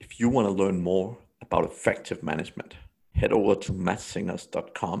you want to learn more about effective management, head over to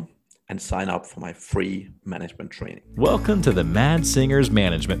mattsingers.com and sign up for my free management training. Welcome to the Mad Singers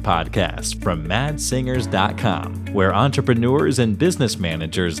Management Podcast from madsingers.com, where entrepreneurs and business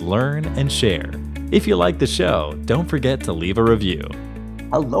managers learn and share. If you like the show, don't forget to leave a review.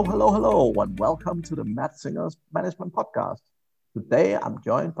 Hello, and welcome to the Mad Singers Management Podcast. Today, I'm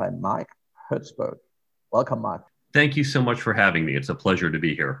joined by Mark Hertzberg. Welcome, Mark. Thank you so much for having me. It's a pleasure to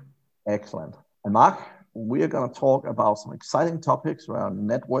be here. Excellent. And Mark, we are going to talk about some exciting topics around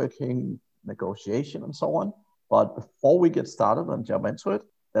networking, negotiation, and so on. But before we get started and jump into it,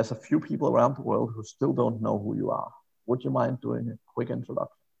 there's a few people around the world who still don't know who you are. Would you mind doing a quick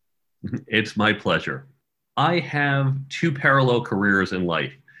introduction? It's my pleasure. I have two parallel careers in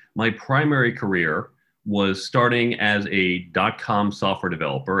life. My primary career was starting as a .com software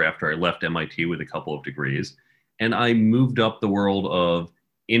developer after I left MIT with a couple of degrees. And I moved up the world of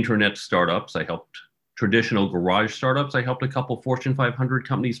internet startups. I helped traditional garage startups. I helped a couple Fortune 500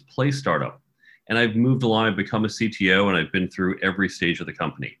 companies play startup. And I've moved along, I've become a CTO, and I've been through every stage of the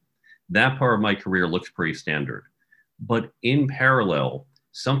company. That part of my career looks pretty standard. But in parallel,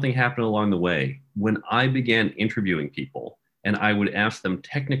 something happened along the way when I began interviewing people and I would ask them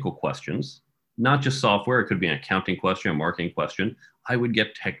technical questions, not just software. It could be an accounting question, a marketing question. I would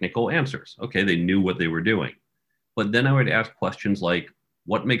get technical answers. Okay, they knew what they were doing. But then I would ask questions like,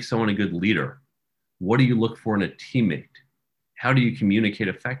 what makes someone a good leader? What do you look for in a teammate? How do you communicate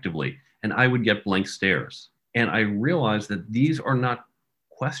effectively? And I would get blank stares. And I realized that these are not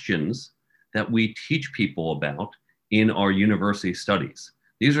questions that we teach people about in our university studies.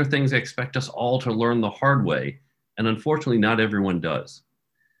 These are things they expect us all to learn the hard way. And unfortunately, not everyone does.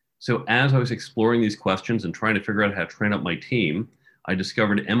 So as I was exploring these questions and trying to figure out how to train up my team, I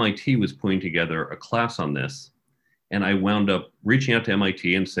discovered MIT was putting together a class on this. And I wound up reaching out to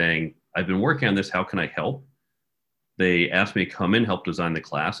MIT and saying, I've been working on this, how can I help? They asked me to come in, help design the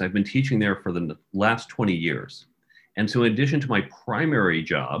class. I've been teaching there for the last 20 years. And so in addition to my primary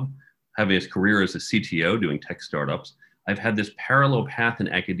job, having a career as a CTO doing tech startups, I've had this parallel path in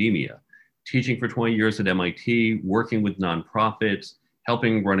academia, teaching for 20 years at MIT, working with nonprofits,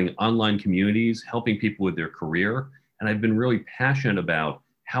 helping running online communities, helping people with their career. And I've been really passionate about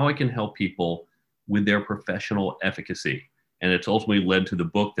how I can help people with their professional efficacy. And it's ultimately led to the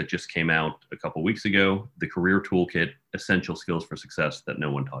book that just came out a couple of weeks ago, The Career Toolkit, Essential Skills for Success That No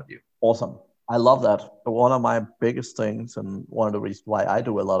One Taught You. Awesome. I love that. One of my biggest things, and one of the reasons why I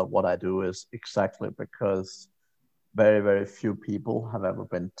do a lot of what I do, is exactly because very, very few people have ever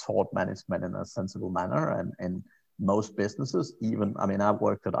been taught management in a sensible manner. And most businesses, even, I've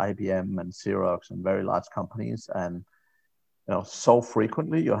worked at IBM and Xerox and very large companies, and so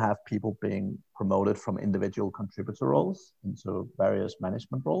frequently you have people being promoted from individual contributor roles into various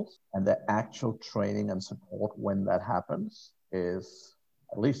management roles, and the actual training and support when that happens is,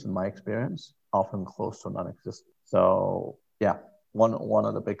 at least in my experience, often close to non-existent. So yeah, one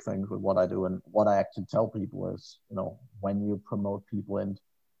of the big things with what I do and what I actually tell people is, when you promote people into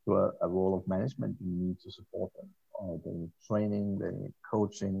a role of management, you need to support them. They need training, they need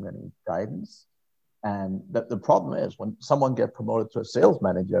coaching, they need guidance. And the problem is when someone gets promoted to a sales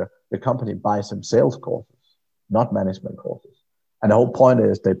manager, the company buys them sales courses, not management courses. And the whole point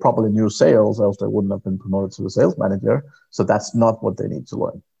is they probably knew sales, else they wouldn't have been promoted to a sales manager. So that's not what they need to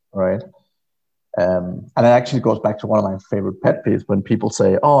learn, right? And it actually goes back to one of my favorite pet peeves when people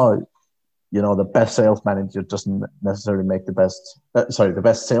say, the best sales manager doesn't necessarily make the best, the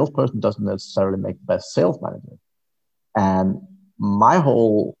best salesperson doesn't necessarily make the best sales manager. And my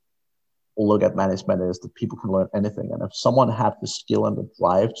whole look at management is that people can learn anything. And if someone had the skill and the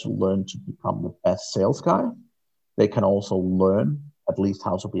drive to learn to become the best sales guy, they can also learn at least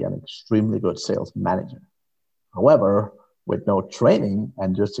how to be an extremely good sales manager. However, with no training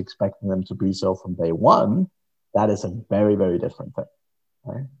and just expecting them to be so from day one, that is a very, very different thing.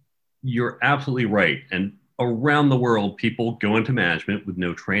 Right? You're absolutely right. And around the world, people go into management with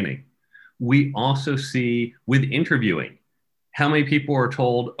no training. We also see with interviewing, how many people are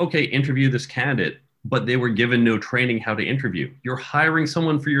told, okay, interview this candidate, but they were given no training how to interview. You're hiring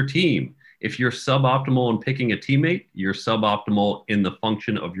someone for your team. If you're suboptimal in picking a teammate, you're suboptimal in the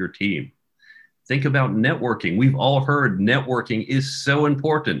function of your team. Think about networking. We've all heard networking is so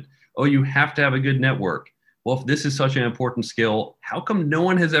important. Oh, you have to have a good network. Well, if this is such an important skill, how come no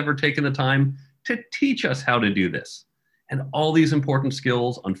one has ever taken the time to teach us how to do this? And all these important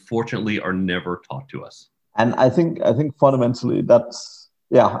skills, unfortunately, are never taught to us. And I think fundamentally that's,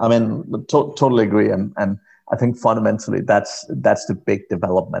 totally agree. And I think fundamentally that's the big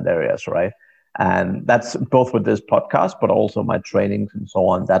development areas, right? And that's both with this podcast, but also my trainings and so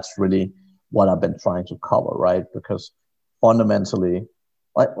on. That's really what I've been trying to cover, right? Because fundamentally,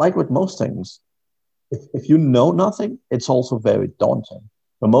 like with most things, if you know nothing, it's also very daunting.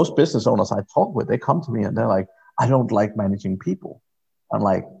 But most business owners I talk with, they come to me and they're like, I don't like managing people. I'm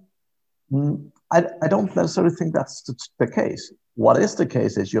like, I don't necessarily think that's the case. What is the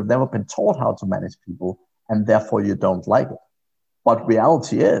case is you've never been taught how to manage people, and therefore you don't like it. But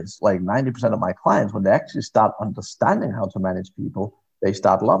reality is, like 90% of my clients, when they actually start understanding how to manage people, they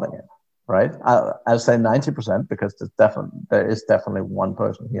start loving it, right? I'll say 90% because there is definitely one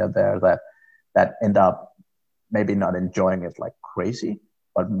person here there that end up maybe not enjoying it like crazy,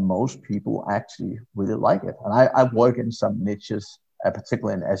 but most people actually really like it. And I work in some niches,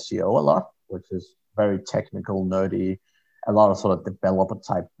 particularly in SEO a lot, which is very technical, nerdy, a lot of sort of developer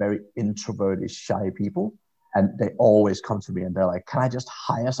type, very introverted, shy people. And they always come to me and they're like, can I just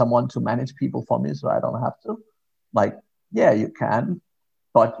hire someone to manage people for me so I don't have to? Like, yeah, you can,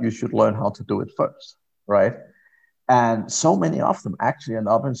 but you should learn how to do it first, right? And so many of them actually end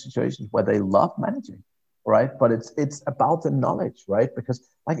up in situations where they love managing, right? But it's about the knowledge, right? Because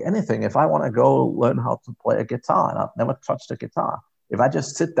like anything, if I want to go learn how to play a guitar and I've never touched a guitar, if I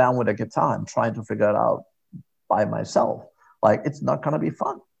just sit down with a guitar and trying to figure it out by myself, like it's not going to be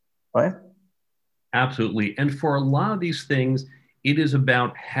fun, right? Absolutely. And for a lot of these things, it is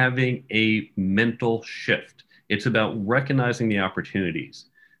about having a mental shift. It's about recognizing the opportunities.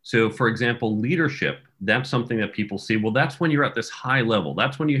 So, for example, leadership, that's something that people see. Well, that's when you're at this high level.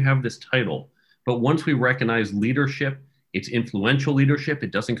 That's when you have this title. But once we recognize leadership, it's influential leadership.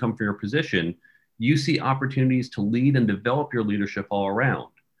 It doesn't come from your position. You see opportunities to lead and develop your leadership all around.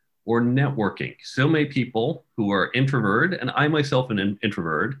 Or networking. So many people who are introverted, and I myself am an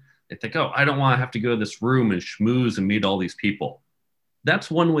introvert, they think, oh, I don't want to have to go to this room and schmooze and meet all these people.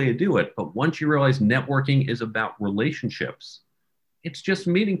 That's one way to do it. But once you realize networking is about relationships, it's just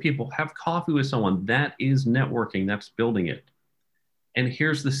meeting people, have coffee with someone. That is networking. That's building it. And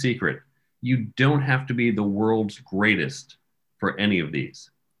here's the secret. You don't have to be the world's greatest for any of these.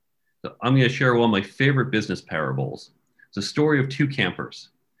 So I'm going to share one of my favorite business parables. It's a story of two campers.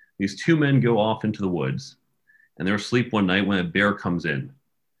 These two men go off into the woods and they're asleep one night when a bear comes in.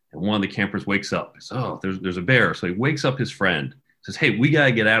 And one of the campers wakes up. Says, oh, there's a bear. So he wakes up his friend. Says, hey, we got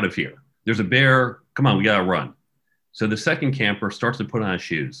to get out of here. There's a bear. Come on, we got to run. So the second camper starts to put on his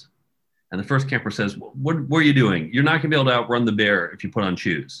shoes. And the first camper says, what are you doing? You're not going to be able to outrun the bear if you put on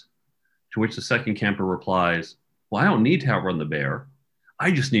shoes. To which the second camper replies, well, I don't need to outrun the bear.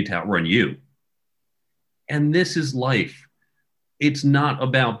 I just need to outrun you. And this is life. It's not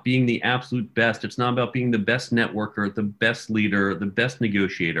about being the absolute best. It's not about being the best networker, the best leader, the best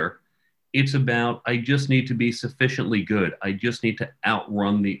negotiator. It's about, I just need to be sufficiently good. I just need to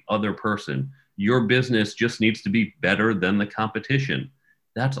outrun the other person. Your business just needs to be better than the competition.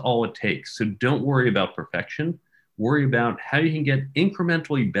 That's all it takes. So don't worry about perfection. Worry about how you can get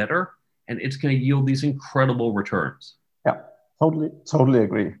incrementally better, and it's going to yield these incredible returns. Yeah, totally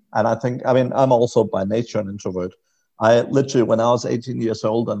agree. And I'm also by nature an introvert. I literally, when I was 18 years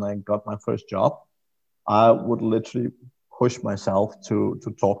old and I got my first job, I would literally push myself to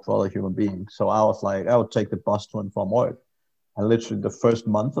talk to other human beings. So I was like, I would take the bus to and from work. And literally the first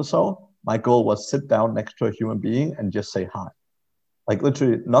month or so, my goal was sit down next to a human being and just say hi. Like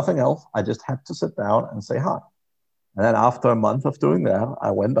literally nothing else. I just had to sit down and say hi. And then after a month of doing that, I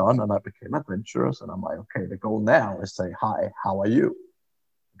went on and I became adventurous. And I'm like, okay, the goal now is say, hi, how are you?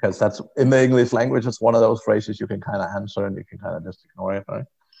 Because that's in the English language, it's one of those phrases you can kind of answer and you can kind of just ignore it, right?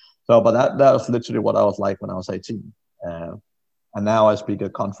 So, but that was literally what I was like when I was 18. And now I speak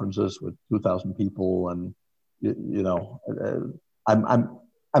at conferences with 2,000 people, and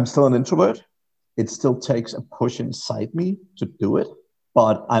I'm still an introvert. It still takes a push inside me to do it,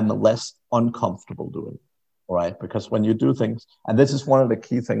 but I'm less uncomfortable doing it, right? Because when you do things, and this is one of the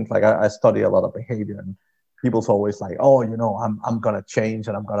key things, like I study a lot of behavior, and people's always like, oh, I'm going to change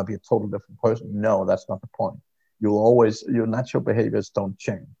and I'm going to be a totally different person. No, that's not the point. Your natural behaviors don't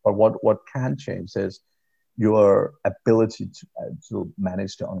change. But what can change is your ability to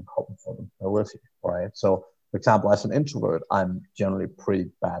manage the uncomfortability, right? So, for example, as an introvert, I'm generally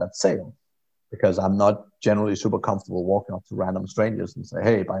pretty bad at sales because I'm not generally super comfortable walking up to random strangers and say,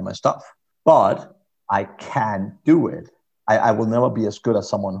 hey, buy my stuff. But I can do it. I will never be as good as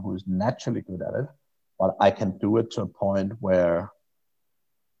someone who's naturally good at it. But I can do it to a point where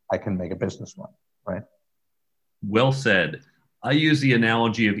I can make a business run, right? Well said. I use the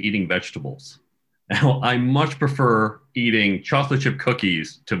analogy of eating vegetables. Now, I much prefer eating chocolate chip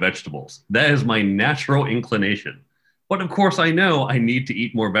cookies to vegetables. That is my natural inclination. But of course, I know I need to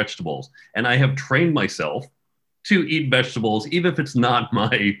eat more vegetables. And I have trained myself to eat vegetables, even if it's not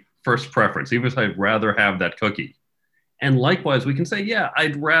my first preference, even if I'd rather have that cookie. And likewise, we can say, yeah,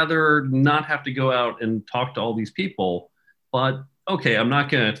 I'd rather not have to go out and talk to all these people, but okay,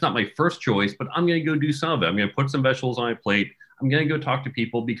 it's not my first choice, but I'm going to go do some of it. I'm going to put some vegetables on my plate. I'm going to go talk to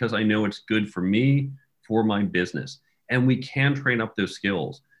people because I know it's good for me, for my business. And we can train up those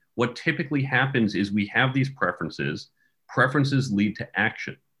skills. What typically happens is we have these preferences. Preferences lead to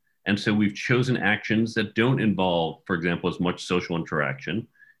action. And so we've chosen actions that don't involve, for example, as much social interaction.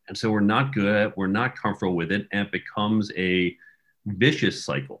 And so we're not good at it, we're not comfortable with it, and it becomes a vicious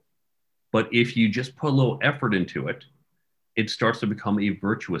cycle. But if you just put a little effort into it, it starts to become a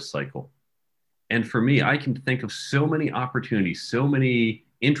virtuous cycle. And for me, I can think of so many opportunities, so many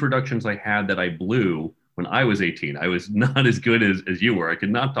introductions I had that I blew when I was 18. I was not as good as you were. I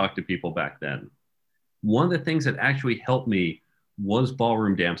could not talk to people back then. One of the things that actually helped me was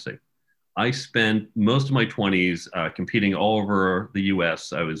ballroom dancing. I spent most of my 20s competing all over the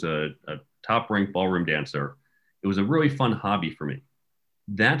US. I was a top-ranked ballroom dancer. It was a really fun hobby for me.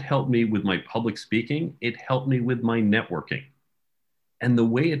 That helped me with my public speaking. It helped me with my networking. And the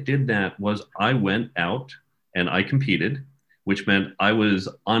way it did that was I went out and I competed, which meant I was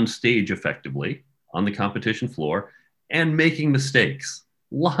on stage effectively on the competition floor and making mistakes,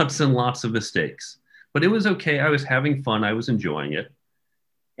 lots and lots of mistakes. But it was okay. I was having fun. I was enjoying it.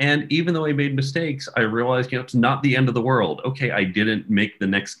 And even though I made mistakes, I realized, it's not the end of the world. Okay, I didn't make the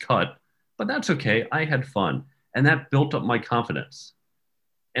next cut, but that's okay. I had fun. And that built up my confidence.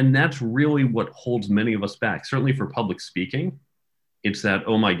 And that's really what holds many of us back. Certainly for public speaking, it's that,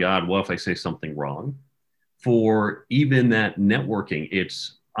 oh my God, what if I say something wrong? For even that networking,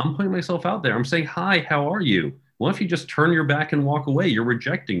 it's, I'm putting myself out there. I'm saying, hi, how are you? What if you just turn your back and walk away? You're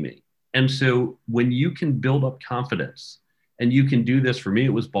rejecting me. And so when you can build up confidence, and you can do this, for me,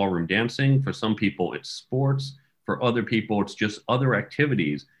 it was ballroom dancing. For some people, it's sports. For other people, it's just other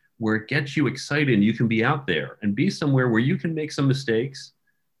activities where it gets you excited and you can be out there and be somewhere where you can make some mistakes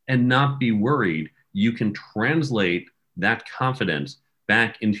and not be worried. You can translate that confidence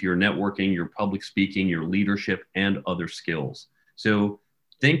back into your networking, your public speaking, your leadership, and other skills. So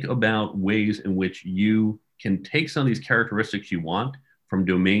think about ways in which you can take some of these characteristics you want from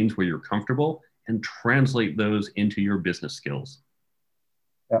domains where you're comfortable and translate those into your business skills.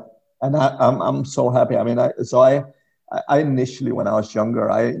 Yeah, and I'm so happy. I mean, I initially, when I was younger,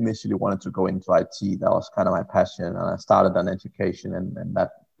 I initially wanted to go into IT. That was kind of my passion, and I started on education in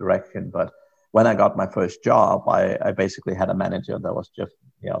that direction. But when I got my first job, I basically had a manager that was just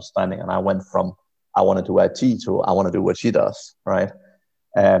standing, and I went from I want to do IT to I want to do what she does, right?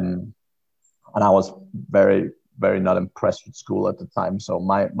 And I was very not impressed with school at the time. So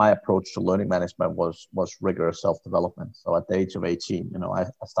my approach to learning management was rigorous self-development. So at the age of 18, I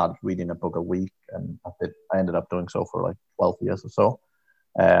started reading a book a week, and I ended up doing so for like 12 years or so.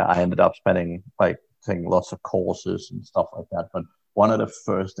 I ended up taking lots of courses and stuff like that. But one of the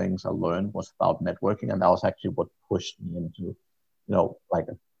first things I learned was about networking. And that was actually what pushed me into,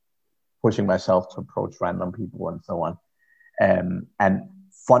 pushing myself to approach random people and so on. And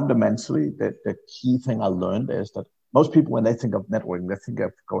fundamentally, the key thing I learned is that most people, when they think of networking, they think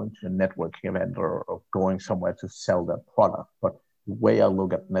of going to a networking event or going somewhere to sell their product. But the way I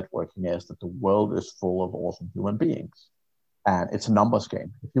look at networking is that the world is full of awesome human beings. And it's a numbers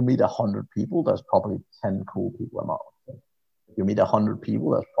game. If you meet 100 people, there's probably 10 cool people among them. If you meet 100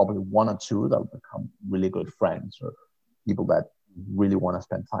 people, there's probably 1 or 2 that will become really good friends or people that really want to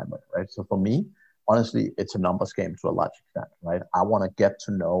spend time with, right? So for me, honestly, it's a numbers game to a large extent, right? I want to get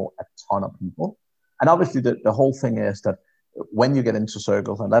to know a ton of people. And obviously, the whole thing is that when you get into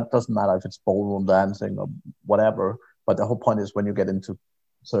circles, and that doesn't matter if it's ballroom dancing or whatever, but the whole point is when you get into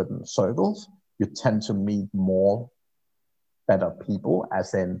certain circles, you tend to meet more better people,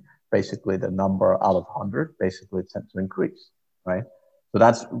 as in basically the number out of 100 basically tends to increase, right? So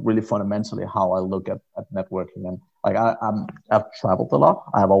that's really fundamentally how I look at networking. And I've traveled a lot.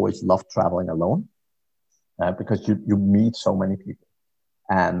 I've always loved traveling alone because you meet so many people.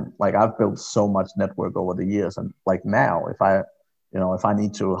 And I've built so much network over the years. And now, if I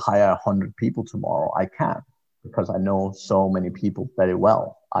need to hire 100 people tomorrow, I can, because I know so many people very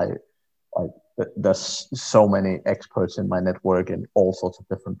well. There's so many experts in my network in all sorts of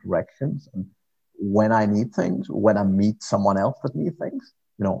different directions. And when I need things, when I meet someone else that needs things,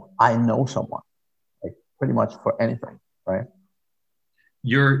 I know someone, pretty much for anything, right?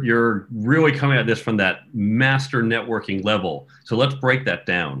 You're really coming at this from that master networking level. So let's break that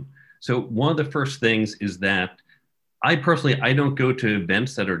down. So one of the first things is that I personally, I don't go to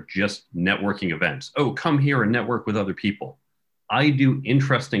events that are just networking events. Oh, come here and network with other people. I do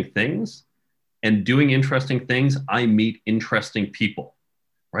interesting things, and doing interesting things, I meet interesting people,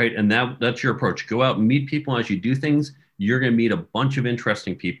 right? And that's your approach. Go out and meet people. As you do things, you're going to meet a bunch of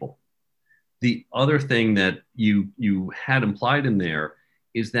interesting people. The other thing that you had implied in there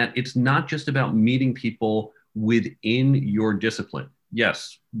is that it's not just about meeting people within your discipline.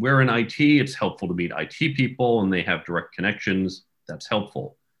 Yes, we're in IT, it's helpful to meet IT people and they have direct connections. That's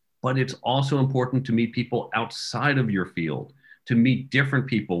helpful. But it's also important to meet people outside of your field, to meet different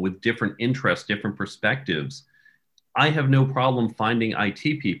people with different interests, different perspectives. I have no problem finding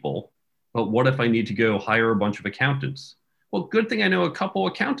IT people, but what if I need to go hire a bunch of accountants? Well, good thing I know a couple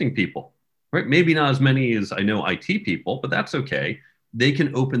accounting people, right? Maybe not as many as I know IT people, but that's okay. They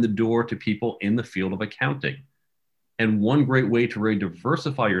can open the door to people in the field of accounting. And one great way to really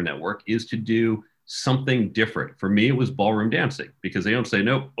diversify your network is to do something different. For me, it was ballroom dancing, because they don't say,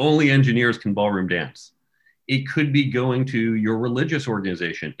 no, only engineers can ballroom dance. It could be going to your religious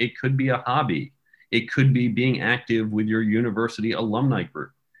organization. It could be a hobby. It could be being active with your university alumni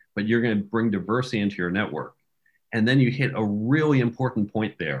group, but you're going to bring diversity into your network. And then you hit a really important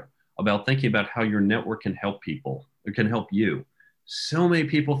point there about thinking about how your network can help people, or can help you. So many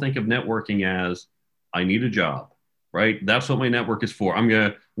people think of networking as, I need a job, right? That's what my network is for. I'm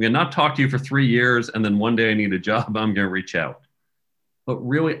gonna not talk to you for 3 years, and then one day I need a job, I'm gonna reach out. But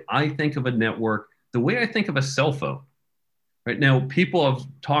really, I think of a network the way I think of a cell phone. Right now, people have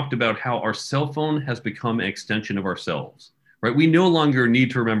talked about how our cell phone has become an extension of ourselves, right? We no longer need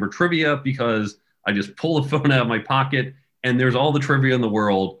to remember trivia because I just pull the phone out of my pocket and there's all the trivia in the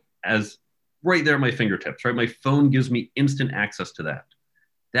world as right there at my fingertips, right? My phone gives me instant access to that.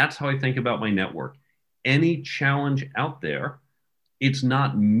 That's how I think about my network. Any challenge out there, it's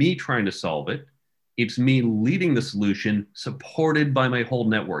not me trying to solve it. It's me leading the solution, supported by my whole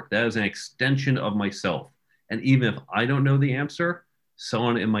network. That is an extension of myself. And even if I don't know the answer,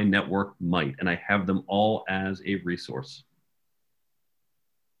 someone in my network might, and I have them all as a resource.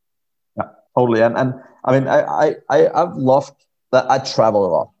 Yeah, totally. And I mean, I've loved that. I travel a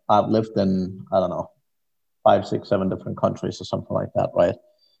lot. I've lived in, I don't know, 5, 6, 7 different countries or something like that, right?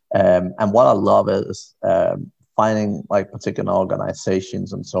 And what I love is finding like particular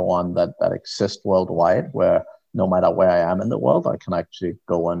organizations and so on that exist worldwide, where no matter where I am in the world, I can actually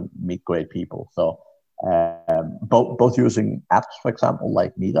go and meet great people. So both using apps, for example,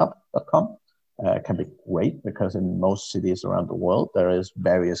 like meetup.com, can be great, because in most cities around the world, there is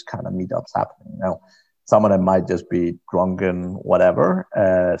various kind of meetups happening. Now, some of them might just be drunken, whatever.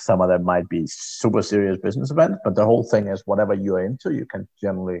 Some of them might be super serious business events, but the whole thing is whatever you're into, you can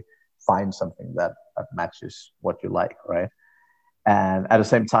generally find something that matches what you like, right? And at the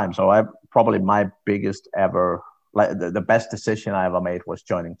same time, so I probably my biggest ever, like the best decision I ever made was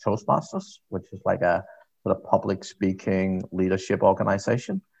joining Toastmasters, which is like a sort of public speaking leadership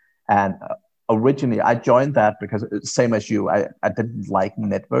organization. And originally I joined that because, same as you, I didn't like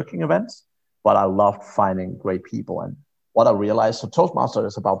networking events, but I loved finding great people. And what I realized, so Toastmasters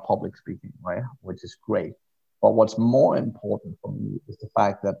is about public speaking, right? Which is great. But what's more important for me is the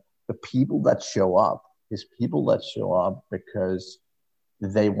fact that the people that show up because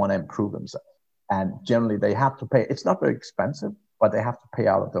they want to improve themselves. And generally they have to pay. It's not very expensive, but they have to pay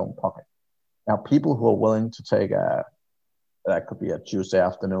out of their own pocket. Now, people who are willing to take that could be a Tuesday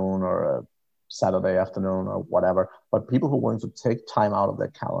afternoon or a Saturday afternoon or whatever, but people who are willing to take time out of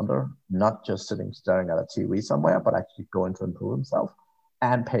their calendar, not just sitting staring at a TV somewhere, but actually going to improve themselves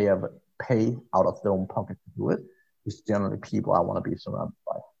and pay out of their own pocket to do it, is generally people I want to be surrounded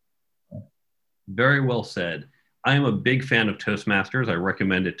by. Very well said. I am a big fan of Toastmasters. I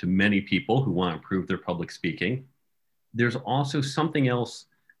recommend it to many people who want to improve their public speaking. There's also something else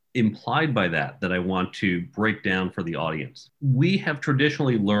implied by that I want to break down for the audience. We have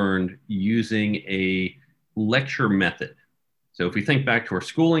traditionally learned using a lecture method. So if we think back to our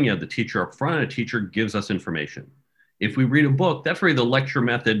schooling, you have the teacher up front, and a teacher gives us information. If we read a book, that's really the lecture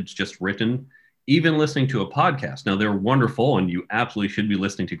method. It's just written. Even listening to a podcast. Now, they're wonderful, and you absolutely should be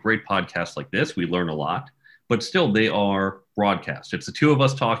listening to great podcasts like this. We learn a lot, but still they are broadcast. It's the two of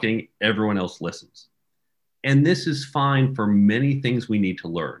us talking, everyone else listens. And this is fine for many things we need to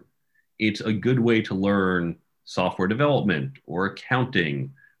learn. It's a good way to learn software development or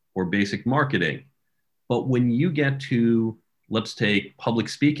accounting or basic marketing. But when you get to, let's take public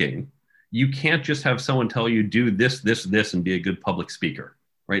speaking, you can't just have someone tell you, do this, this, this, and be a good public speaker.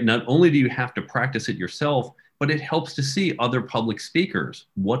 Right? Not only do you have to practice it yourself, but it helps to see other public speakers.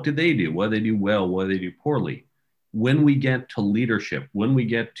 What do they do? What do they do well? What do they do poorly? When we get to leadership, when we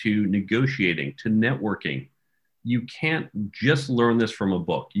get to negotiating, to networking, You can't just learn this from a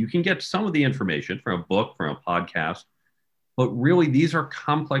book. You can get some of the information from a book, from a podcast, but really these are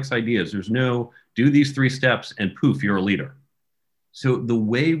complex ideas. There's no do these 3 steps and poof, you're a leader. So the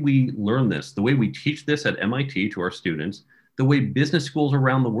way we learn this, the way we teach this at MIT to our students, the way business schools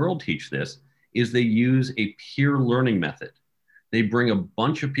around the world teach this is they use a peer learning method. They bring a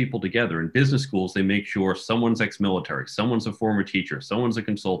bunch of people together. In business schools, they make sure someone's ex-military, someone's a former teacher, someone's a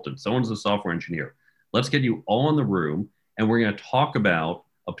consultant, someone's a software engineer. Let's get you all in the room and we're going to talk about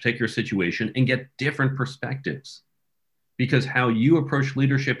a particular situation and get different perspectives. Because how you approach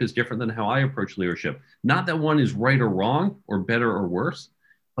leadership is different than how I approach leadership. Not that one is right or wrong or better or worse,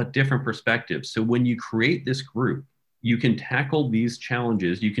 but different perspectives. So when you create this group, you can tackle these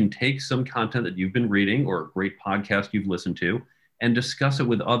challenges. You can take some content that you've been reading or a great podcast you've listened to and discuss it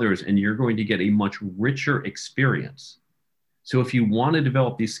with others, and you're going to get a much richer experience. So if you want to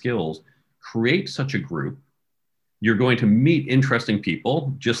develop these skills, create such a group. You're going to meet interesting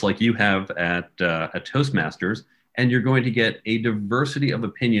people, just like you have at Toastmasters, and you're going to get a diversity of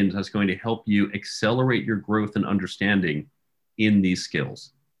opinions that's going to help you accelerate your growth and understanding in these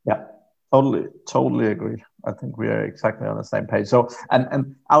skills. Yeah, totally agree. I think we are exactly on the same page. So,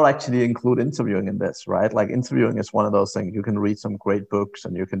 and I would actually include interviewing in this, right? Like interviewing is one of those things. You can read some great books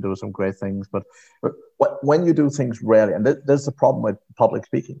and you can do some great things, but when you do things rarely, and there's the problem with public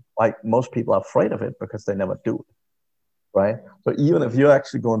speaking, like most people are afraid of it because they never do it, right? So even if you're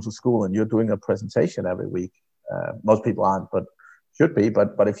actually going to school and you're doing a presentation every week, most people aren't, but should be.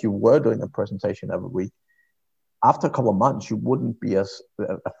 But if you were doing a presentation every week, after a couple of months, you wouldn't be as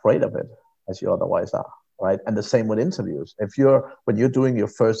afraid of it as you otherwise are, right? And the same with interviews. When you're doing your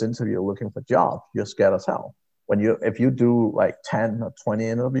first interview looking for a job, you're scared as hell. If you do like 10 or 20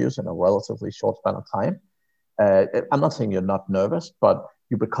 interviews in a relatively short span of time, I'm not saying you're not nervous, but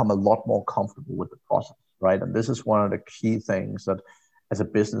you become a lot more comfortable with the process, right? And this is one of the key things that as a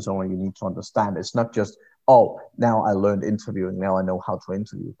business owner, you need to understand. It's not just, oh, now I learned interviewing, now I know how to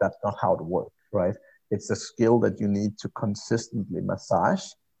interview. That's not how it works, right? It's a skill that you need to consistently massage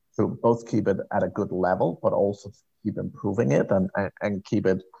to both keep it at a good level, but also keep improving it and keep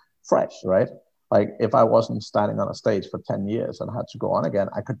it fresh, right? Like if I wasn't standing on a stage for 10 years and had to go on again,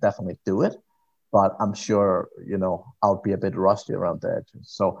 I could definitely do it, but I'm sure, I'll be a bit rusty around the edges.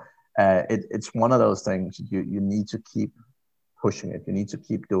 So it's one of those things you need to keep pushing it. You need to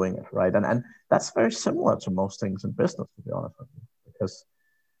keep doing it, right? And that's very similar to most things in business, to be honest with you, because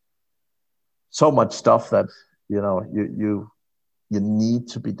so much stuff that, you need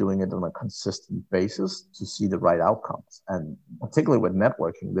to be doing it on a consistent basis to see the right outcomes. And particularly with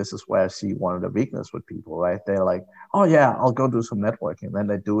networking, this is where I see one of the weakness with people, right? They're like, oh yeah, I'll go do some networking. Then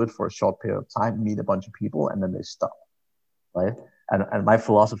they do it for a short period of time, meet a bunch of people, and then they stop, right? And my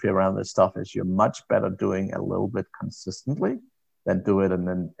philosophy around this stuff is you're much better doing a little bit consistently than do it and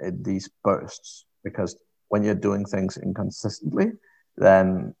then in these bursts. Because when you're doing things inconsistently,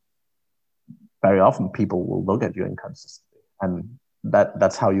 then very often people will look at you inconsistently. And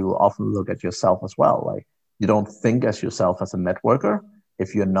that's how you often look at yourself as well. Like you don't think as yourself as a networker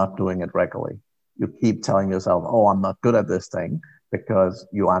if you're not doing it regularly. You keep telling yourself, oh, I'm not good at this thing because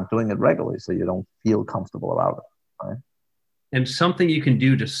you aren't doing it regularly. So you don't feel comfortable about it, right? And something you can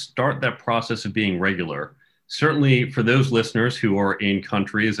do to start that process of being regular, certainly for those listeners who are in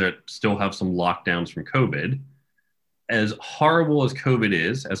countries that still have some lockdowns from COVID, as horrible as COVID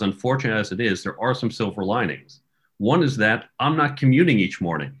is, as unfortunate as it is, there are some silver linings. One is that I'm not commuting each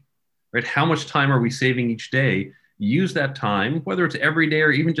morning, right? How much time are we saving each day? Use that time, whether it's every day or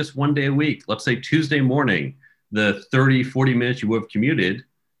even just one day a week. Let's say Tuesday morning, the 30, 40 minutes you have commuted,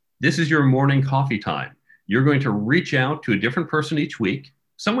 this is your morning coffee time. You're going to reach out to a different person each week,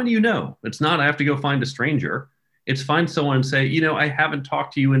 someone you know. It's not I have to go find a stranger. It's find someone and say, I haven't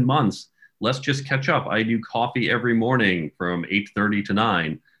talked to you in months. Let's just catch up. I do coffee every morning from 8:30 to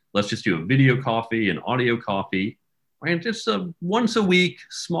 9. Let's just do a video coffee, an audio coffee. Right? Just a once a week,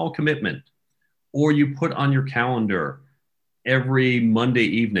 small commitment. Or you put on your calendar every Monday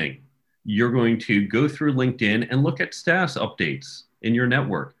evening, you're going to go through LinkedIn and look at status updates in your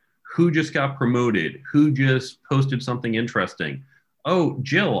network. Who just got promoted? Who just posted something interesting? Oh,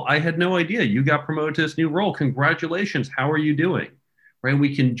 Jill, I had no idea you got promoted to this new role. Congratulations. How are you doing? Right?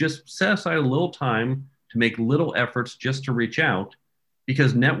 We can just set aside a little time to make little efforts just to reach out,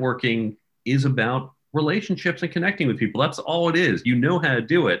 because networking is about relationships and connecting with people. That's all it is. You know how to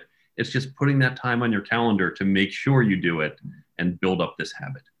do it. It's just putting that time on your calendar to make sure you do it and build up this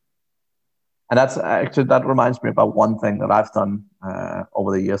habit. And that's actually, that reminds me about one thing that I've done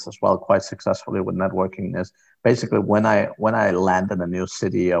over the years as well, quite successfully with networking, is basically when I land in a new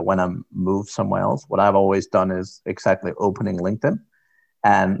city or when I move somewhere else, what I've always done is exactly opening LinkedIn,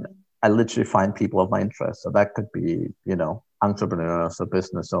 and I literally find people of my interest. So that could be, entrepreneurs or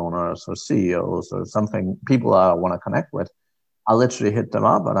business owners or CEOs or something, people I want to connect with. I literally hit them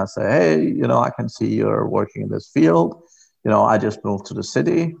up and I say, hey, I can see you're working in this field. I just moved to the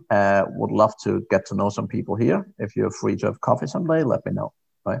city. Would love to get to know some people here. If you're free to have coffee someday, let me know,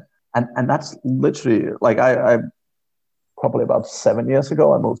 right? And that's literally like I probably about 7 years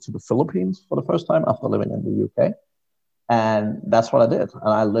ago, I moved to the Philippines for the first time after living in the UK. And that's what I did. And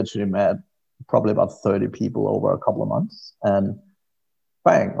I literally met probably about 30 people over a couple of months. And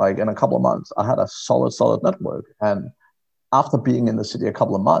bang, like in a couple of months, I had a solid network. And after being in the city a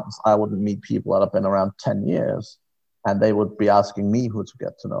couple of months, I would meet people that have been around 10 years. And they would be asking me who to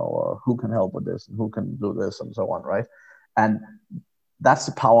get to know or who can help with this and who can do this and so on, right? And that's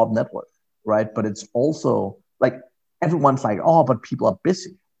the power of network, right? But it's also like everyone's like, oh, but people are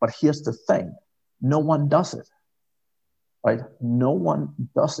busy. But here's the thing, no one does it, right? No one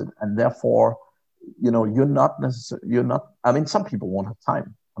does it. And therefore, you're not, I mean, some people won't have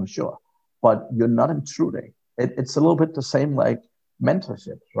time, I'm sure, but you're not intruding. It's a little bit the same like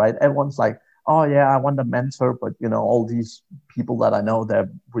mentorship, right? Everyone's like, oh yeah, I want a mentor, but all these people that I know, they're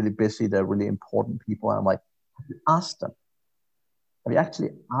really busy, they're really important people. And I'm like, have you asked them? Have you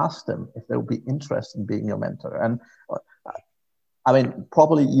actually asked them if they would be interested in being your mentor? And I mean,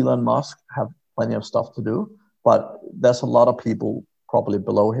 probably Elon Musk have plenty of stuff to do, but there's a lot of people probably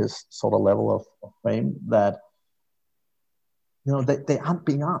below his sort of level of fame that, they aren't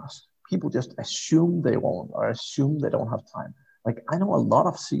being asked. People just assume they won't or assume they don't have time. Like I know a lot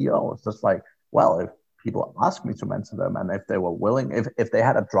of CEOs that's like, well, if people ask me to mentor them and if they were willing, if they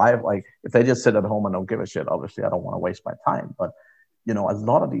had a drive, like if they just sit at home and don't give a shit, obviously I don't want to waste my time. But, a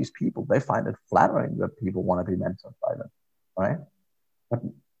lot of these people, they find it flattering that people want to be mentored by them, right? But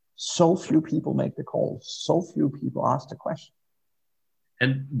so few people make the call. So few people ask the question.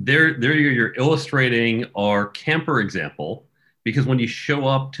 And there you're illustrating our camper example, because when you show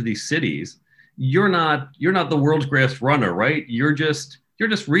up to these cities, you're not the world's greatest runner, right? You're just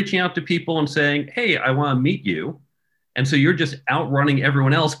reaching out to people and saying, hey, I want to meet you. And so you're just outrunning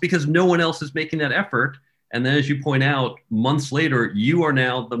everyone else because no one else is making that effort. And then as you point out, months later, you are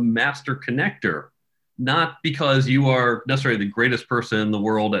now the master connector, not because you are necessarily the greatest person in the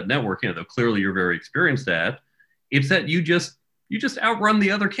world at networking, though clearly you're very experienced at. It's that you just outrun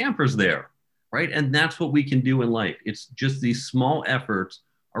the other campers there, right? And that's what we can do in life. It's just these small efforts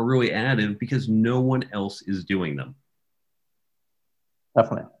are really additive because no one else is doing them.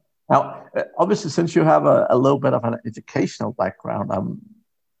 Definitely. Now, obviously, since you have a little bit of an educational background,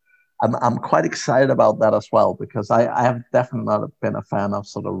 I'm quite excited about that as well, because I have definitely not been a fan of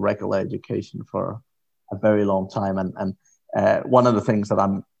sort of regular education for a very long time. And one of the things that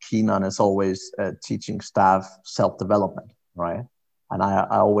I'm keen on is always teaching staff self-development, right? And I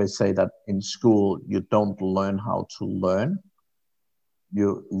always say that in school, you don't learn how to learn,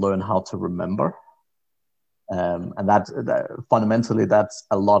 you learn how to remember. And that fundamentally, that's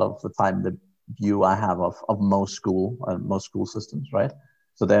a lot of the time the view I have of most school systems, right?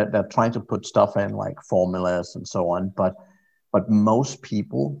 So they're trying to put stuff in like formulas and so on, but most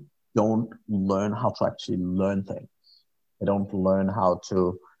people don't learn how to actually learn things. They don't learn how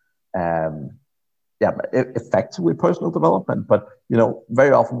to effectively personal development. But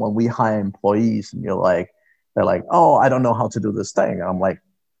very often when we hire employees and they're like, oh, I don't know how to do this thing. And I'm like,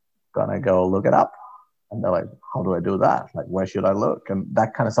 gonna go look it up. And they're like, how do I do that? Like, where should I look? And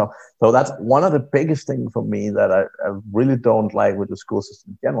that kind of stuff. So that's one of the biggest things for me that I really don't like with the school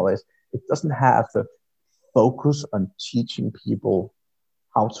system in general is it doesn't have the focus on teaching people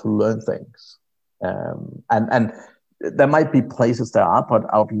how to learn things. And there might be places there are, but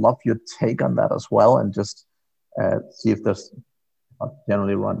I would love your take on that as well, and just see if there's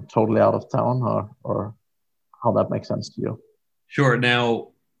generally run totally out of town or how that makes sense to you. Sure. Now,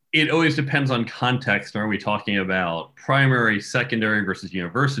 it always depends on context. Are we talking about primary, secondary versus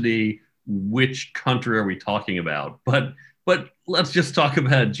university? Which country are we talking about? But let's just talk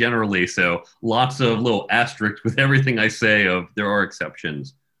about it generally. So lots of little asterisks with everything I say of there are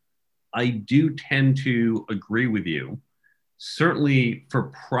exceptions. I do tend to agree with you. Certainly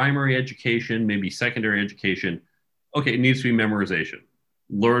for primary education, maybe secondary education, okay, it needs to be memorization.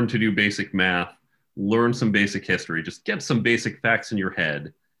 Learn to do basic math, learn some basic history, just get some basic facts in your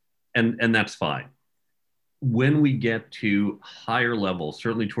head. And that's fine. When we get to higher levels,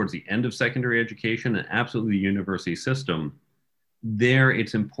 certainly towards the end of secondary education and absolutely the university system, there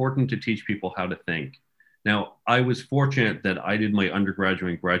it's important to teach people how to think. Now, I was fortunate that I did my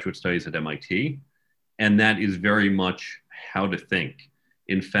undergraduate and graduate studies at MIT, and that is very much how to think.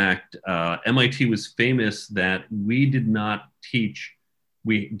 In fact, MIT was famous that we didn't have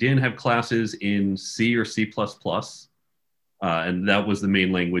classes in C or C++, and that was the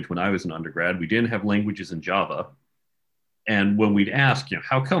main language when I was an undergrad. We didn't have languages in Java. And when we'd ask,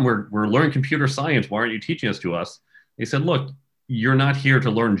 how come we're learning computer science? Why aren't you teaching us to us? They said, look, you're not here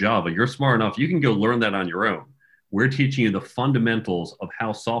to learn Java. You're smart enough. You can go learn that on your own. We're teaching you the fundamentals of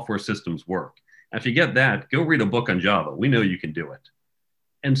how software systems work. And if you get that, go read a book on Java. We know you can do it.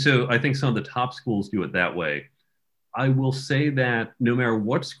 And so I think some of the top schools do it that way. I will say that no matter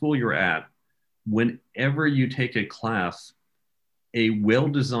what school you're at, whenever you take a class, a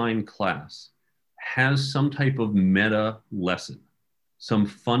well-designed class has some type of meta lesson, some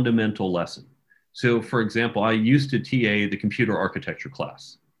fundamental lesson. So for example, I used to TA the computer architecture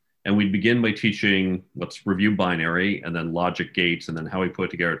class, and we'd begin by teaching, let's review binary, and then logic gates, and then how we put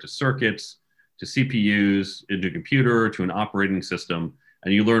it together to circuits, to CPUs, into a computer, to an operating system.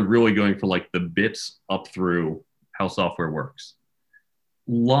 And you learn really going from like the bits up through how software works.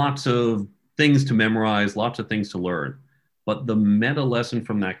 Lots of things to memorize, lots of things to learn. But the meta lesson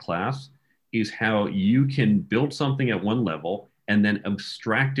from that class is how you can build something at one level and then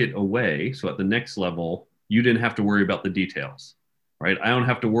abstract it away. So at the next level, you didn't have to worry about the details, right? I don't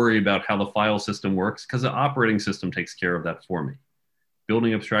have to worry about how the file system works because the operating system takes care of that for me.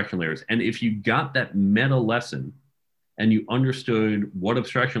 Building abstraction layers. And if you got that meta lesson and you understood what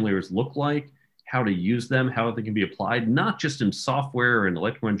abstraction layers look like, how to use them, how they can be applied, not just in software and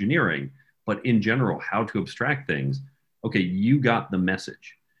electrical engineering, but in general, how to abstract things, okay, you got the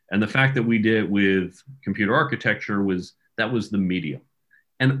message. And the fact that we did it with computer architecture that was the medium.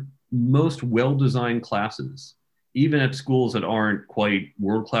 And most well-designed classes, even at schools that aren't quite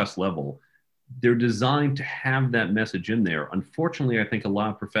world-class level, they're designed to have that message in there. Unfortunately, I think a lot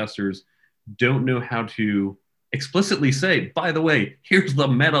of professors don't know how to explicitly say, by the way, here's the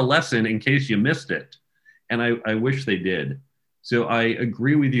meta lesson in case you missed it. And I wish they did. So I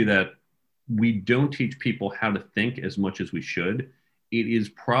agree with you that we don't teach people how to think as much as we should. It is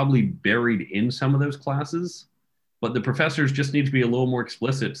probably buried in some of those classes, but the professors just need to be a little more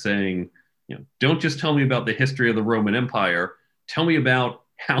explicit saying, don't just tell me about the history of the Roman Empire. Tell me about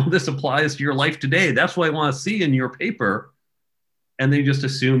how this applies to your life today. That's what I want to see in your paper. And they just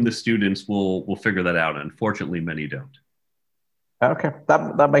assume the students will figure that out. Unfortunately, many don't. Okay,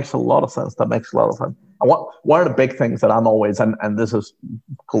 that makes a lot of sense. That makes a lot of sense. One of the big things that I'm always, and this is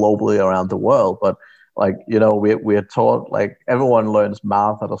globally around the world, but like, we are taught, like, everyone learns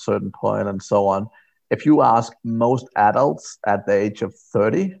math at a certain point and so on. If you ask most adults at the age of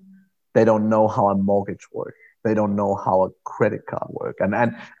 30, they don't know how a mortgage works. They don't know how a credit card works.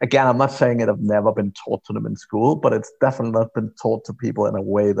 And again, I'm not saying it have never been taught to them in school, but it's definitely not been taught to people in a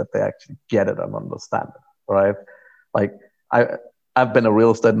way that they actually get it and understand it, right? Like, I've been a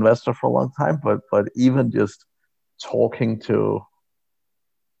real estate investor for a long time, but even just talking to,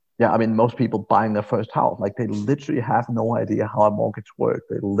 most people buying their first house, like, they literally have no idea how a mortgage works.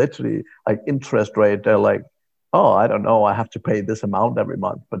 They literally, like, interest rate, they're like, oh, I don't know, I have to pay this amount every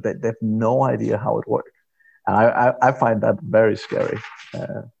month, but they have no idea how it works. And I find that very scary.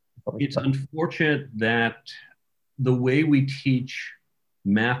 It's unfortunate that the way we teach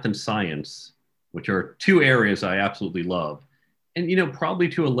math and science, which are two areas I absolutely love, and probably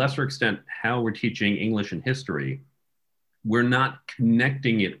to a lesser extent how we're teaching English and history, we're not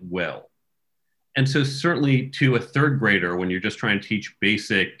connecting it well. And so certainly to a third grader, when you're just trying to teach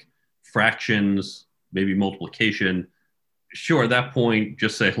basic fractions, maybe multiplication, sure, at that point,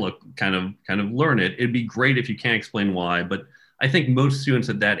 just say, look, kind of learn it. It'd be great if you can't explain why, but I think most students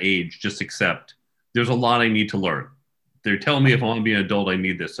at that age just accept there's a lot I need to learn. They're telling me if I want to be an adult, I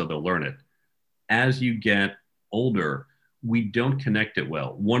need this, so they'll learn it. As you get older, we don't connect it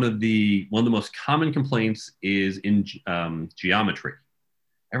well. One of the most common complaints is in geometry.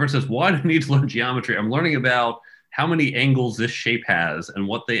 Everyone says, why do I need to learn geometry? I'm learning about how many angles this shape has and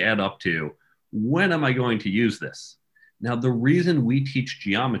what they add up to. When am I going to use this? Now, the reason we teach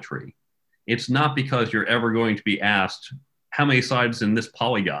geometry, it's not because you're ever going to be asked how many sides in this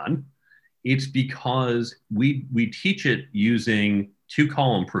polygon. It's because we teach it using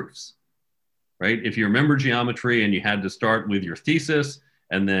two-column proofs, right? If you remember geometry and you had to start with your thesis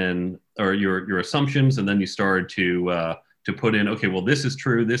and then, or your assumptions, and then you started to put in, okay, well, this is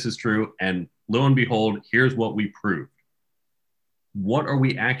true, and lo and behold, here's what we proved. What are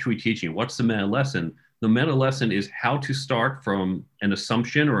we actually teaching? What's the meta lesson? The meta lesson is how to start from an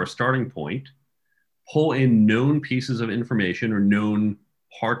assumption or a starting point, pull in known pieces of information or known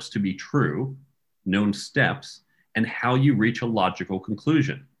parts to be true, known steps, and how you reach a logical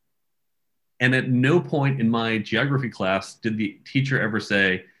conclusion. And at no point in my geography class did the teacher ever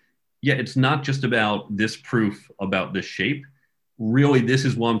say, yeah, it's not just about this proof about this shape. Really, this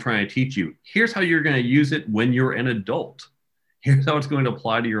is what I'm trying to teach you. Here's how you're going to use it when you're an adult. Here's how it's going to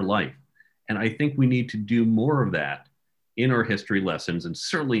apply to your life. And I think we need to do more of that in our history lessons, and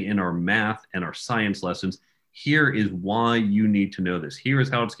certainly in our math and our science lessons. Here is why you need to know this. Here is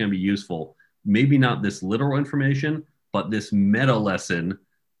how it's going to be useful. Maybe not this literal information, but this meta lesson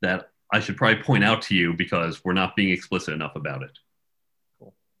that I should probably point out to you because we're not being explicit enough about it.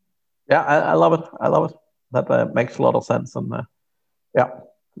 Cool. Yeah, I love it. I love it. That makes a lot of sense. And yeah,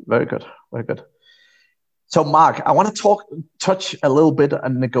 very good. Very good. So, Mark, I want to touch a little bit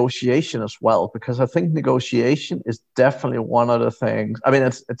on negotiation as well, because I think negotiation is definitely one of the things. I mean,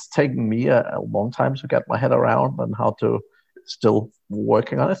 it's taken me a long time to get my head around and how to still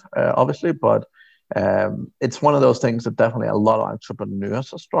working on it, obviously, but it's one of those things that definitely a lot of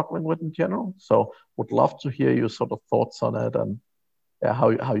entrepreneurs are struggling with in general. So, would love to hear your sort of thoughts on it and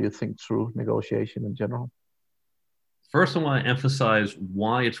how you think through negotiation in general. First, I want to emphasize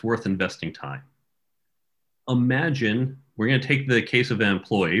why it's worth investing time. Imagine, we're going to take the case of an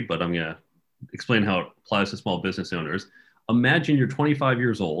employee, but I'm going to explain how it applies to small business owners. Imagine you're 25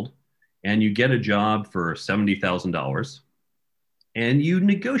 years old and you get a job for $70,000 and you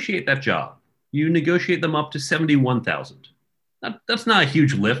negotiate that job. You negotiate them up to $71,000. That's not a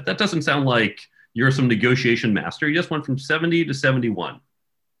huge lift. That doesn't sound like you're some negotiation master. You just went from 70 to 71.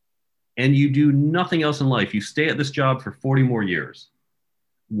 And you do nothing else in life. You stay at this job for 40 more years.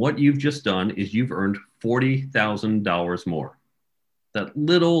 What you've just done is you've earned $40,000 more. That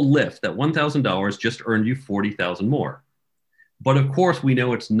little lift, that $1,000 just earned you $40,000 more. But of course, we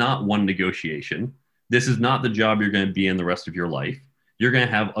know it's not one negotiation. This is not the job you're going to be in the rest of your life. You're going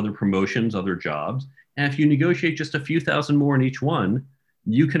to have other promotions, other jobs. And if you negotiate just a few thousand more in each one,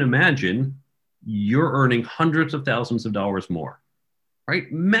 you can imagine you're earning hundreds of thousands of dollars more,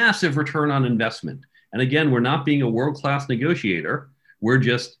 right? Massive return on investment. And again, we're not being a world-class negotiator. We're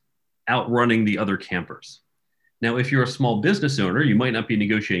just outrunning the other campers. Now, if you're a small business owner, you might not be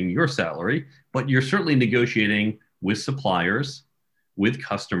negotiating your salary, but you're certainly negotiating with suppliers, with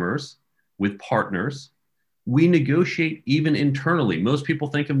customers, with partners. We negotiate even internally. Most people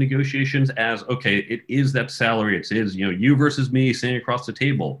think of negotiations as, okay, it is that salary. It is, you versus me sitting across the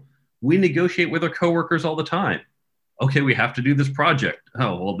table. We negotiate with our coworkers all the time. Okay, we have to do this project.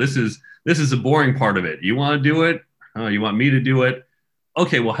 Oh, well, this is the boring part of it. You want to do it? Oh, you want me to do it?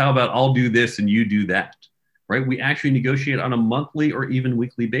 Okay, well, how about I'll do this and you do that, right? We actually negotiate on a monthly or even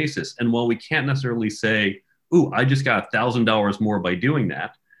weekly basis. And while we can't necessarily say, ooh, I just got $1,000 more by doing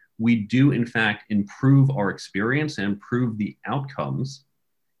that, we do, in fact, improve our experience and improve the outcomes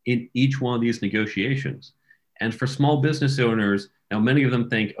in each one of these negotiations. And for small business owners, now many of them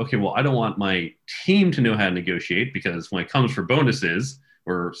think, okay, well, I don't want my team to know how to negotiate because when it comes for bonuses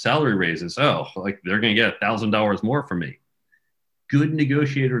or salary raises, oh, like they're going to get $1,000 more from me. Good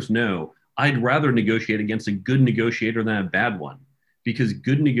negotiators know I'd rather negotiate against a good negotiator than a bad one, because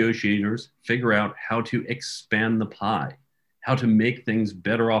good negotiators figure out how to expand the pie, how to make things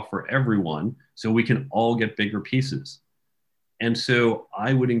better off for everyone so we can all get bigger pieces. And so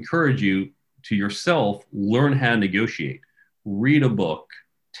I would encourage you to yourself, learn how to negotiate, read a book,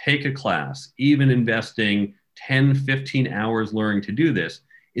 take a class. Even investing 10, 15 hours learning to do this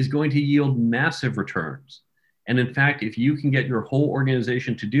is going to yield massive returns. And in fact, if you can get your whole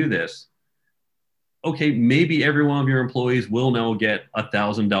organization to do this, okay, maybe every one of your employees will now get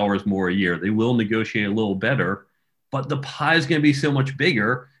 $1,000 more a year. They will negotiate a little better, but the pie is going to be so much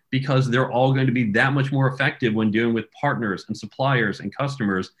bigger because they're all going to be that much more effective when dealing with partners and suppliers and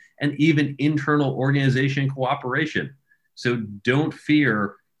customers and even internal organization cooperation. So don't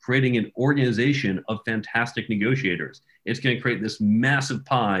fear creating an organization of fantastic negotiators. It's going to create this massive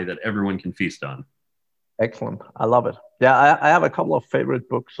pie that everyone can feast on. Excellent. I love it. Yeah, I have a couple of favorite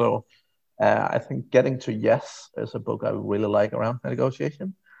books. So I think Getting to Yes is a book I really like around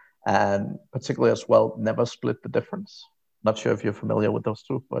negotiation. And particularly as well, Never Split the Difference. Not sure if you're familiar with those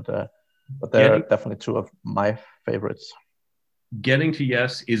two, but they're definitely two of my favorites. Getting to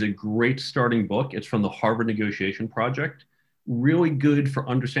Yes is a great starting book. It's from the Harvard Negotiation Project. Really good for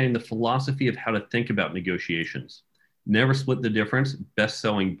understanding the philosophy of how to think about negotiations. Never Split the Difference,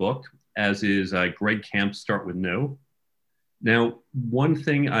 best-selling book, as is Greg Camp's Start with No. Now, one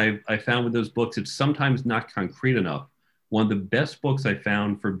thing I found with those books, it's sometimes not concrete enough. One of the best books I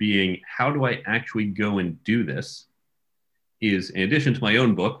found for being, how do I actually go and do this, is, in addition to my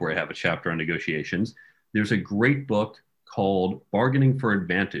own book, where I have a chapter on negotiations, there's a great book called Bargaining for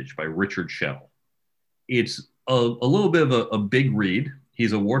Advantage by Richard Shell. It's a little bit of a big read.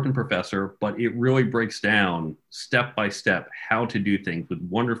 He's a Wharton professor, but it really breaks down step by step how to do things with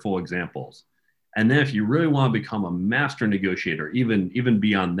wonderful examples. And then if you really want to become a master negotiator, even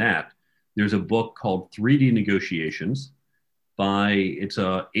beyond that, there's a book called 3D Negotiations it's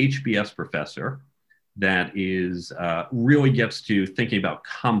a HBS professor that is really gets to thinking about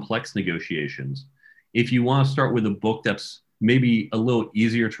complex negotiations. If you want to start with a book that's maybe a little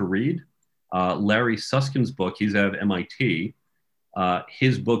easier to read, Larry Susskind's book, he's out of MIT,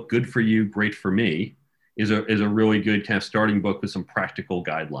 his book, Good for You, Great for Me, is a really good kind of starting book with some practical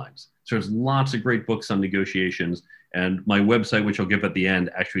guidelines. So there's lots of great books on negotiations, and my website, which I'll give at the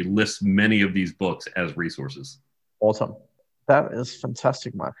end, actually lists many of these books as resources. Awesome. That is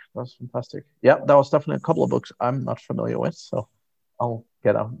fantastic, Mark. That's fantastic. Yeah, that was definitely a couple of books I'm not familiar with, so I'll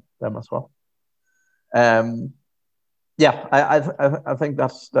get on them as well. Yeah, I think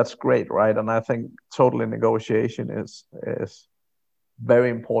that's great, right? And I think totally negotiation is very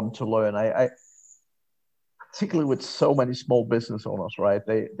important to learn. I particularly with so many small business owners, right?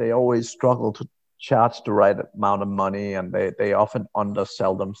 They always struggle to charge the right amount of money, and they often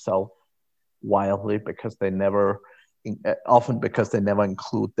undersell themselves wildly because they never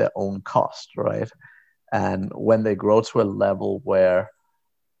include their own cost, right? And when they grow to a level where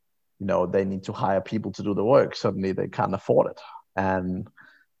they need to hire people to do the work, suddenly they can't afford it. And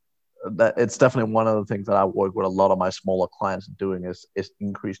that it's definitely one of the things that I work with a lot of my smaller clients doing is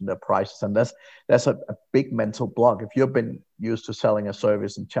increasing their prices. And that's a big mental block. If you've been used to selling a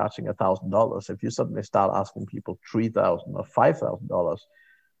service and charging $1,000, if you suddenly start asking people $3,000 or $5,000,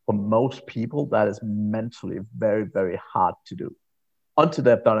 for most people, that is mentally very, very hard to do until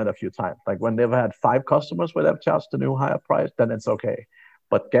they've done it a few times. Like when they've had 5 customers where they've charged the new higher price, then it's okay.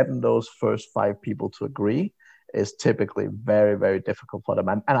 But getting those first 5 people to agree is typically very, very difficult for them.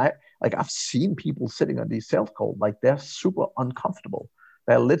 And I've seen people sitting on these sales calls, like they're super uncomfortable.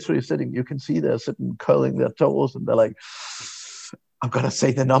 They're literally sitting, you can see they're sitting curling their toes, and they're like, I'm going to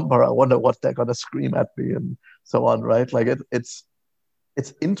say the number. I wonder what they're going to scream at me and so on, right? Like it's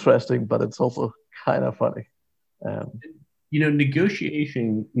interesting, but it's also kind of funny.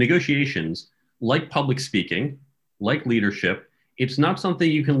 Negotiations, like public speaking, like leadership, it's not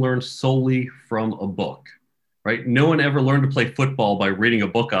something you can learn solely from a book, right? No one ever learned to play football by reading a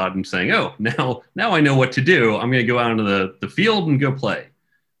book on and saying, oh, now I know what to do. I'm going to go out into the field and go play,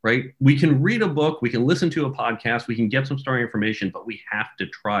 right? We can read a book, we can listen to a podcast, we can get some starting information, but we have to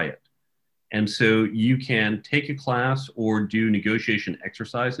try it. And so you can take a class or do negotiation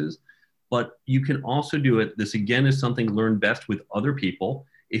exercises, but you can also do it. This, again, is something learned best with other people.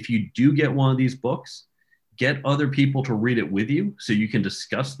 If you do get one of these books, get other people to read it with you so you can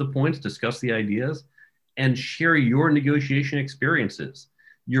discuss the points, discuss the ideas, and share your negotiation experiences.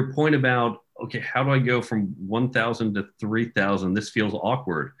 Your point about, okay, how do I go from 1,000 to 3,000? This feels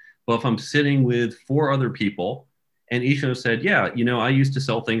awkward. But if I'm sitting with 4 other people, and each of them said, yeah, I used to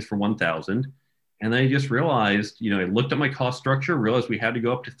sell things for 1,000. And then I just realized, I looked at my cost structure, realized we had to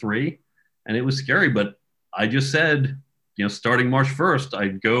go up to 3, and it was scary. But I just said, starting March 1st,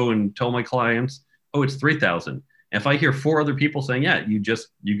 I'd go and tell my clients, oh, it's 3,000. If I hear 4 other people saying, yeah, you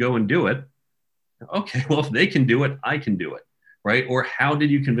go and do it. Okay, well, if they can do it, I can do it, right? Or how did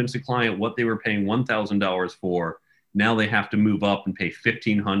you convince a client what they were paying $1,000 for? Now they have to move up and pay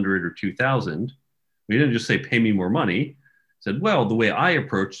 $1,500 or $2,000. We didn't just say, pay me more money. I said, well, the way I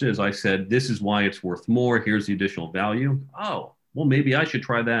approached it is I said, this is why it's worth more. Here's the additional value. Oh, well, maybe I should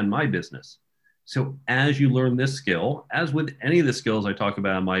try that in my business. So as you learn this skill, as with any of the skills I talk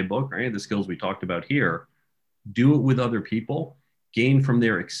about in my book or any of the skills we talked about here, do it with other people, gain from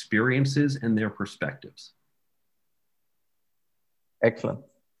their experiences and their perspectives. Excellent.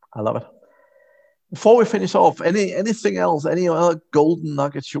 I love it. Before we finish off, anything else, any other golden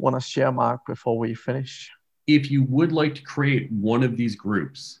nuggets you want to share, Mark, before we finish? If you would like to create one of these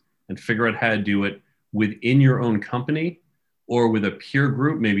groups and figure out how to do it within your own company or with a peer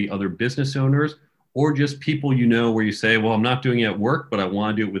group, maybe other business owners, or just people where you say, well, I'm not doing it at work, but I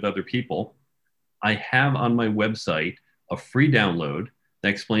want to do it with other people, I have on my website a free download that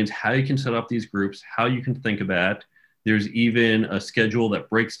explains how you can set up these groups, how you can think about it. There's even a schedule that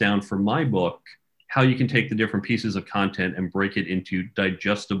breaks down for my book how you can take the different pieces of content and break it into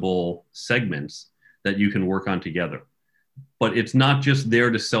digestible segments that you can work on together. But it's not just there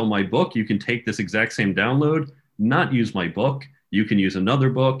to sell my book. You can take this exact same download, not use my book. You can use another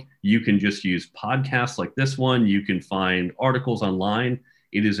book. You can just use podcasts like this one. You can find articles online.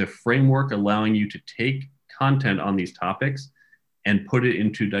 It is a framework allowing you to take content on these topics and put it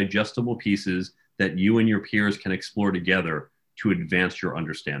into digestible pieces that you and your peers can explore together to advance your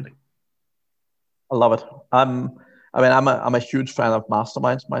understanding. I love it. I'm a huge fan of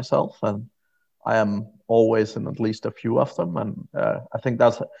masterminds myself, and I am always in at least a few of them. And I think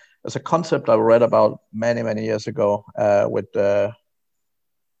that's a concept I read about many, many years ago with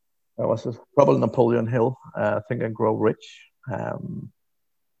was this? Probably Napoleon Hill, Think and Grow Rich,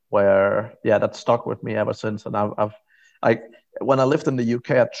 where that stuck with me ever since. And when I lived in the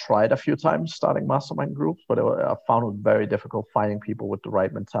UK, I tried a few times starting mastermind groups, but I found it very difficult finding people with the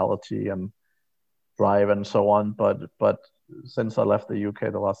right mentality and drive and so on. But since I left the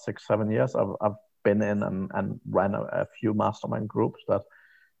UK the last 6-7 years, I've been in and ran a few mastermind groups that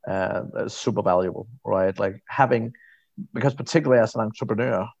are super valuable, right? Like because particularly as an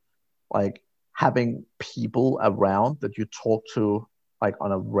entrepreneur, like having people around that you talk to like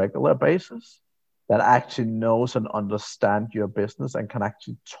on a regular basis that actually knows and understand your business and can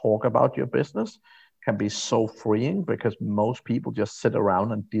actually talk about your business can be so freeing, because most people just sit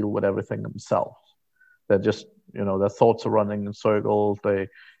around and deal with everything themselves. They're just, their thoughts are running in circles. They,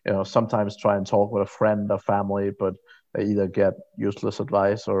 sometimes try and talk with a friend or family, but they either get useless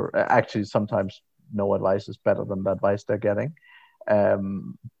advice or actually sometimes no advice is better than the advice they're getting.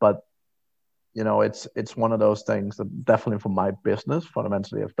 But it's one of those things that definitely for my business,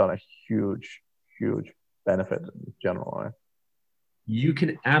 fundamentally, have done a huge, huge benefit in general. Right? You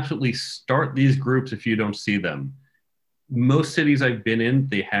can absolutely start these groups if you don't see them. Most cities I've been in,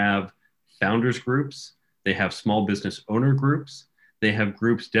 they have founders groups, they have small business owner groups, they have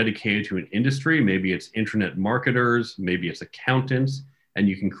groups dedicated to an industry. Maybe it's internet marketers, maybe it's accountants, and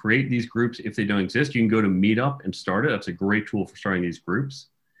you can create these groups. If they don't exist, you can go to Meetup and start it. That's a great tool for starting these groups.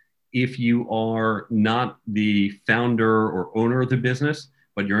 If you are not the founder or owner of the business,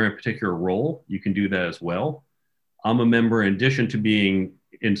 but you're in a particular role, you can do that as well. I'm a member, in addition to being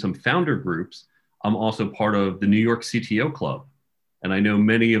in some founder groups, I'm also part of the New York CTO Club. And I know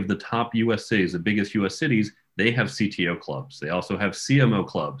many of the top US cities, the biggest US cities, they have CTO clubs. They also have CMO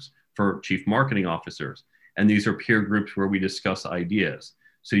clubs for chief marketing officers. And these are peer groups where we discuss ideas.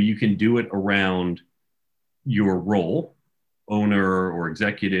 So you can do it around your role, owner or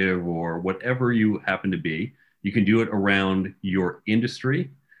executive or whatever you happen to be. You can do it around your industry.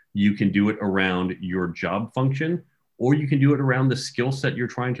 You can do it around your job function, or you can do it around the skill set you're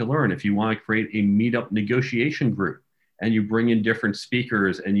trying to learn. If you want to create a Meetup negotiation group and you bring in different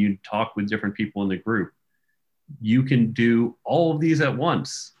speakers and you talk with different people in the group, you can do all of these at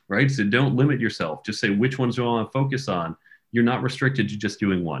once, right? So don't limit yourself. Just say which ones you want to focus on. You're not restricted to just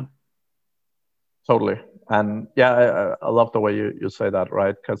doing one. Totally. And I love the way you say that,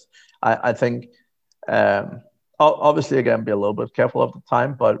 right? Because I think, obviously, again, be a little bit careful of the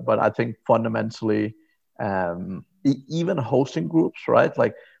time, but I think fundamentally, even hosting groups, right?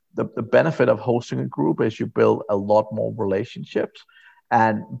 Like the benefit of hosting a group is you build a lot more relationships.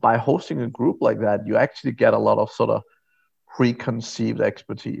 And by hosting a group like that, you actually get a lot of sort of preconceived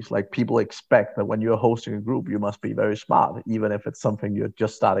expertise. Like people expect that when you're hosting a group, you must be very smart, even if it's something you're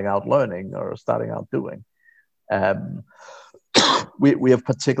just starting out learning or starting out doing. We have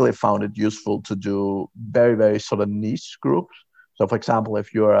particularly found it useful to do very, very sort of niche groups. So for example,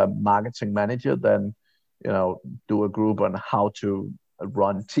 if you're a marketing manager, then, do a group on how to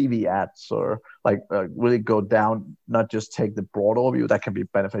run TV ads, or really go down, not just take the broad overview, that can be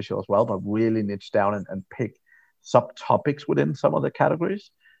beneficial as well, but really niche down and pick subtopics within some of the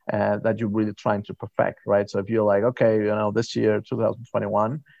categories that you're really trying to perfect, right? So if you're like, okay, this year,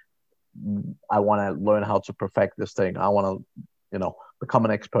 2021, I want to learn how to perfect this thing. I want to, become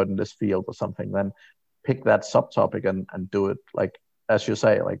an expert in this field or something, then pick that subtopic and do it. Like, as you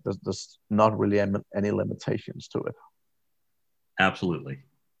say, like there's not really any limitations to it. Absolutely.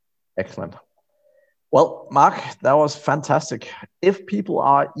 Excellent. Well, Mark, that was fantastic. If people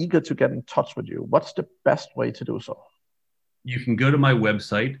are eager to get in touch with you, what's the best way to do so? You can go to my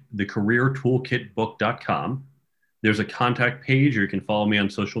website, thecareertoolkitbook.com. There's a contact page, or you can follow me on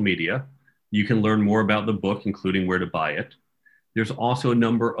social media. You can learn more about the book, including where to buy it. There's also a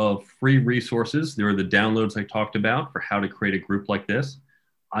number of free resources. There are the downloads I talked about for how to create a group like this.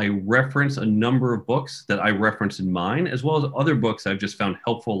 I reference a number of books that I reference in mine, as well as other books I've just found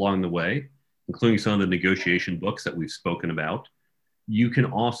helpful along the way, including some of the negotiation books that we've spoken about. You can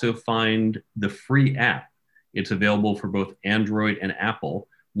also find the free app. It's available for both Android and Apple.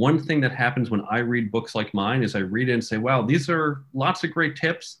 One thing that happens when I read books like mine is I read it and say, wow, these are lots of great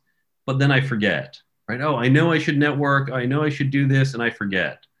tips, but then I forget, right? Oh, I know I should network. I know I should do this, and I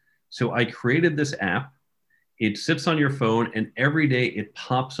forget. So I created this app. It sits on your phone, and every day it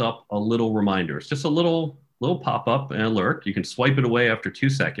pops up a little reminder. It's just a little little pop-up and alert. You can swipe it away after 2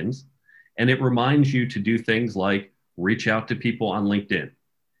 seconds, and it reminds you to do things like reach out to people on LinkedIn.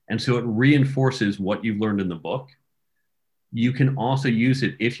 And so it reinforces what you've learned in the book. You can also use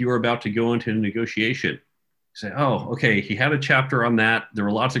it if you're about to go into a negotiation. Say, oh, okay, he had a chapter on that. There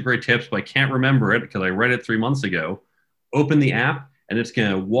were lots of great tips, but I can't remember it because I read it 3 months ago. Open the app, and it's going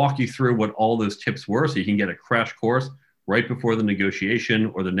to walk you through what all those tips were so you can get a crash course right before the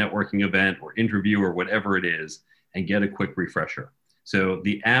negotiation or the networking event or interview or whatever it is, and get a quick refresher. So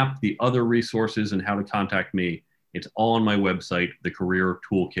the app, the other resources, and how to contact me, it's all on my website,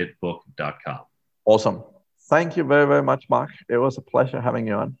 thecareertoolkitbook.com. Awesome. Thank you very, very much, Mark. It was a pleasure having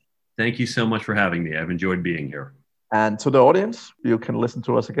you on. Thank you so much for having me. I've enjoyed being here. And to the audience, you can listen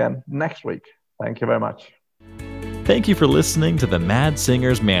to us again next week. Thank you very much. Thank you for listening to the Mad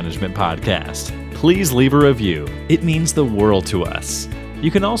Singers Management Podcast. Please leave a review. It means the world to us.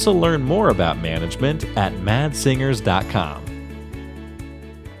 You can also learn more about management at madsingers.com.